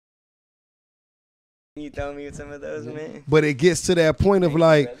You throw me with some of those, man. But it gets to that point of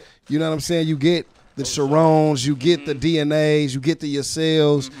like, you know what I'm saying? You get the Sharons, you get the DNAs, you get the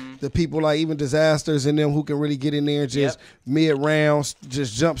yourselves, the people like even Disasters and them who can really get in there and just mid-rounds,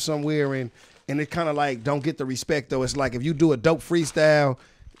 just jump somewhere and it kind of like don't get the respect though. It's like if you do a dope freestyle,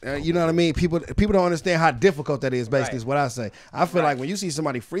 you know what I mean? People don't understand how difficult that is, basically, is what I say. I feel like when you see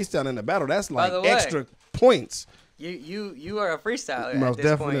somebody freestyling in the battle, that's like extra points. You are a freestyler. Most at this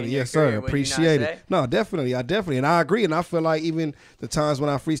definitely, point in yes, your sir. career, Appreciate it. No, definitely, and I agree, and I feel like even the times when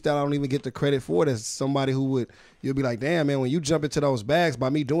I freestyle, I don't even get the credit for it. As somebody who you'll be like, damn, man, when you jump into those bags,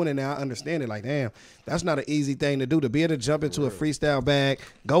 by me doing it now, I understand it. Like, damn, that's not an easy thing to do. To be able to jump into a freestyle bag,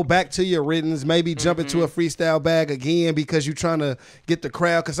 go back to your writtens, maybe jump into a freestyle bag again because you're trying to get the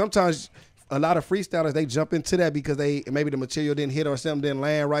crowd. Because sometimes a lot of freestylers, they jump into that because maybe the material didn't hit or something didn't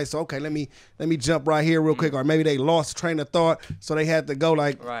land right. So okay, let me jump right here real quick. Or maybe they lost train of thought, so they had to go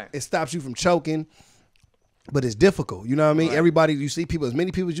like it stops you from choking. But it's difficult, you know what I mean? Everybody, you see people, as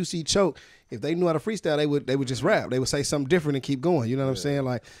many people as you see choke, if they knew how to freestyle, they would just rap. They would say something different and keep going. You know what I'm saying?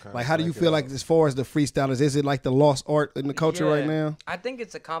 Like how do you feel like as far as the freestylers? Is it like the lost art in the culture right now? I think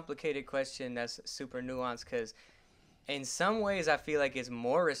it's a complicated question that's super nuanced because in some ways, I feel like it's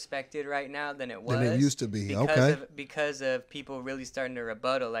more respected right now than it was. Than it used to be. Because of people really starting to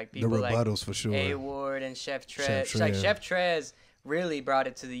rebuttal, like people the rebuttals for sure. A-Ward and Chef Trez. Like Chef Trez really brought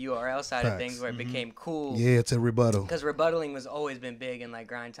it to the URL side of things where it became cool. Yeah, it's a rebuttal. Because rebuttaling was always been big in like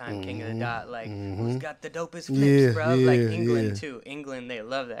grind time, King of the Dot. Like who's got the dopest flips, bro? Like England too. England, they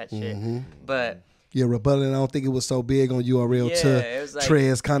love that shit. But yeah, rebuttaling, I don't think it was so big on URL it was like,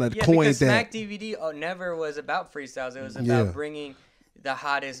 Trez kind of coined that. Smack DVD never was about freestyles. It was about bringing the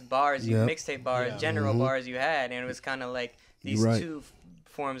hottest bars, mixtape bars, general bars you had. And it was kind of like these two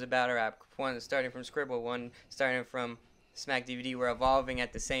forms of battle rap. One starting from Scribble, one starting from Smack DVD were evolving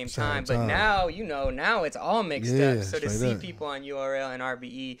at the same time. But now, now it's all mixed up. So to see people on URL and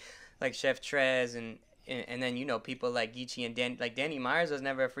RBE like Chef Trez and then people like Geechi and Danny Myers was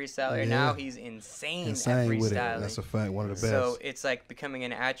never a freestyler. Now he's insane at freestyling. With it. That's a fact, one of the best. So it's like becoming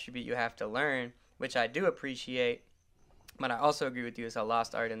an attribute you have to learn, which I do appreciate. But I also agree with you, it's a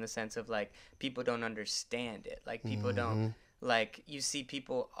lost art in the sense of like people don't understand it. Like people don't. Like, you see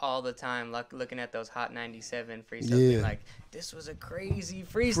people all the time looking at those Hot 97 freestyles being like, this was a crazy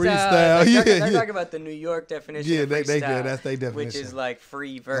freestyle. They're talking about the New York definition of freestyle, that's their definition. which is like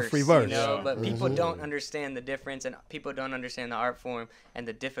free verse. But people don't understand the difference, and people don't understand the art form and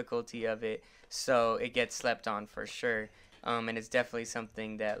the difficulty of it, so it gets slept on for sure. And it's definitely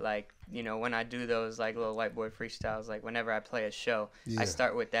something that, like, when I do those, like, little whiteboard freestyles, like, whenever I play a show, I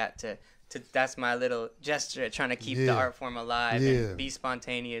start with that to that's my little gesture trying to keep the art form alive and be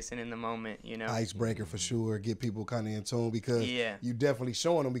spontaneous and in the moment, Icebreaker for sure. Get people kind of in tune because you definitely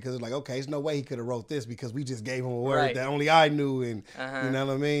showing them because it's like, okay, there's no way he could have wrote this because we just gave him a word that only I knew and you know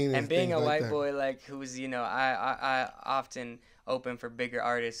what I mean? And being a white boy, like, who's, I often open for bigger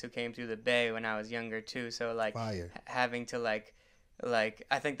artists who came through the Bay when I was younger too. So like having to like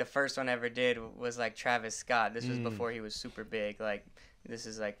I think the first one I ever did was like Travis Scott. This was before he was super big. Like, this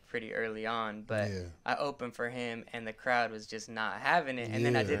is like pretty early on, but I opened for him and the crowd was just not having it. And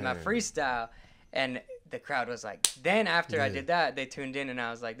then I did my freestyle and the crowd was like, then after I did that, they tuned in and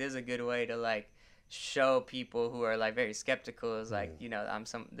I was like, this is a good way to like show people who are like very skeptical is like,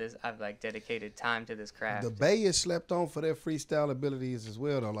 I've like dedicated time to this craft. The Bay is slept on for their freestyle abilities as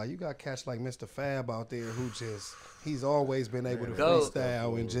well though. Like you got cats like Mr. Fab out there who he's always been able to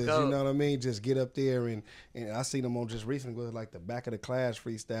freestyle and just, you know what I mean? Just get up there and I seen him on just recently with like the Back of the Class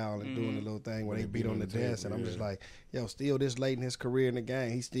freestyle and doing the little thing where they beat on the desk and I'm just like, yo, still this late in his career in the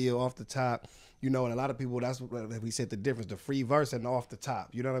game, he's still off the top. And a lot of people, that's what we said the difference, the free verse and off the top.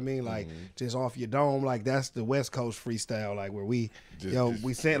 You know what I mean? Like, just off your dome, like, that's the West Coast freestyle, like, where we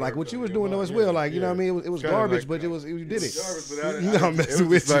said, like, what you was doing, though, as well. Like, you know what I mean? It was garbage, but you did it. I'm messing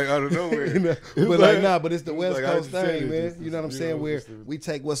with you. Like, out of nowhere. But, like, but it's the West Coast thing, man. You know what I'm saying? Where we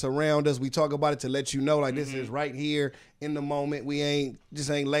take what's around us, we talk about it to let you know, like, this is right here in the moment. We ain't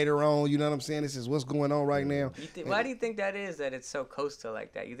later on. You know what I'm saying? This is what's going on right now. Why do you think that is, that it's so coastal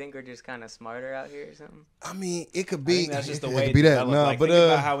like that? You think we're just kind of smarter out here or something? I mean, it could be. That's just the way it that. No, like, but think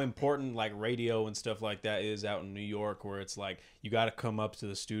about how important like radio and stuff like that is out in New York, where it's like you got to come up to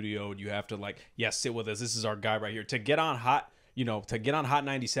the studio and you have to like, sit with us. This is our guy right here. To get on Hot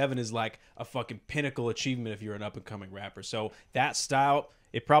 97 is like a fucking pinnacle achievement if you're an up and coming rapper. So that style,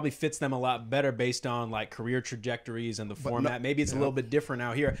 it probably fits them a lot better based on like career trajectories and the format. Maybe it's a little bit different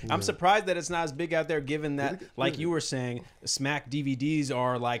out here. I'm surprised that it's not as big out there, given that, like you were saying, Smack DVDs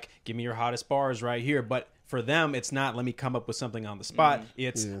are like, give me your hottest bars right here. But for them, it's not let me come up with something on the spot.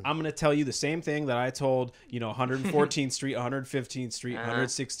 It's I'm going to tell you the same thing that I told, 114th Street, 115th Street,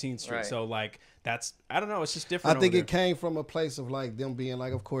 116th Street. Right. So like that's, I don't know, it's just different. I think it came from a place of like them being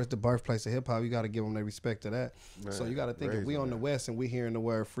like, of course, the birthplace of hip hop. You got to give them their respect to that. Man, so you got to think if we on the West and we hearing the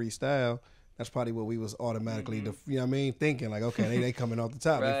word freestyle, that's probably what we was automatically, thinking like, okay, they coming off the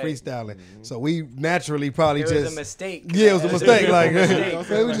top, they freestyling. So we naturally probably it was a mistake. Yeah, it was a mistake. Like, we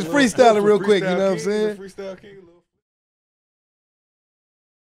just freestyling real quick, you know what I'm saying? Freestyle king,